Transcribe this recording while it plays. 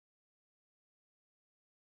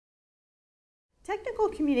Technical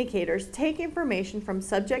communicators take information from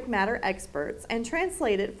subject matter experts and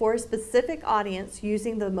translate it for a specific audience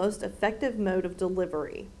using the most effective mode of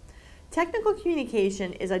delivery. Technical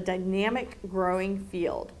communication is a dynamic, growing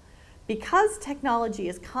field. Because technology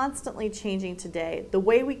is constantly changing today, the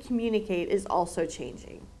way we communicate is also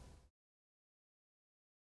changing.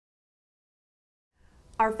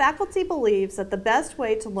 Our faculty believes that the best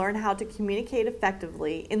way to learn how to communicate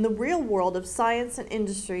effectively in the real world of science and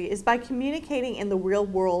industry is by communicating in the real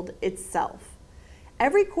world itself.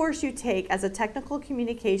 Every course you take as a technical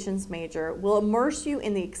communications major will immerse you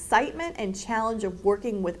in the excitement and challenge of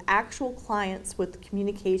working with actual clients with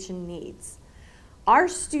communication needs. Our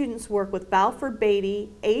students work with Balfour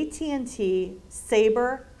Beatty, AT&T,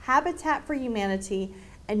 Sabre, Habitat for Humanity,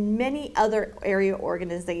 and many other area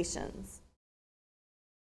organizations.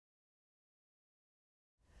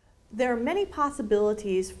 There are many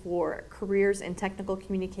possibilities for careers in technical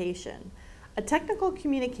communication. A technical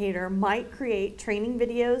communicator might create training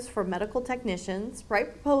videos for medical technicians,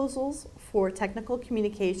 write proposals for technical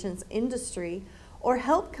communications industry, or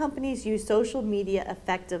help companies use social media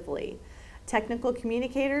effectively. Technical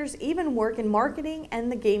communicators even work in marketing and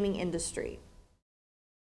the gaming industry.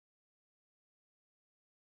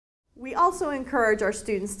 We also encourage our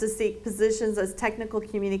students to seek positions as technical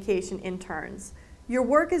communication interns. Your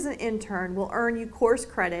work as an intern will earn you course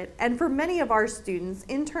credit, and for many of our students,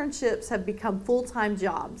 internships have become full-time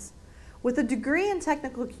jobs. With a degree in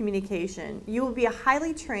technical communication, you will be a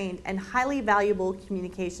highly trained and highly valuable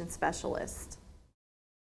communication specialist.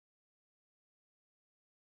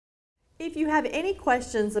 If you have any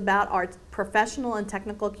questions about our professional and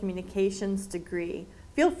technical communications degree,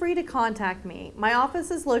 feel free to contact me. My office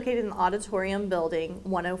is located in the Auditorium Building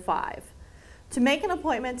 105. To make an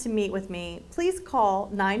appointment to meet with me, please call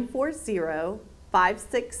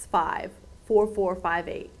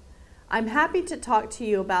 940-565-4458. I'm happy to talk to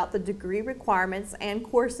you about the degree requirements and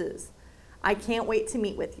courses. I can't wait to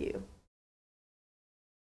meet with you.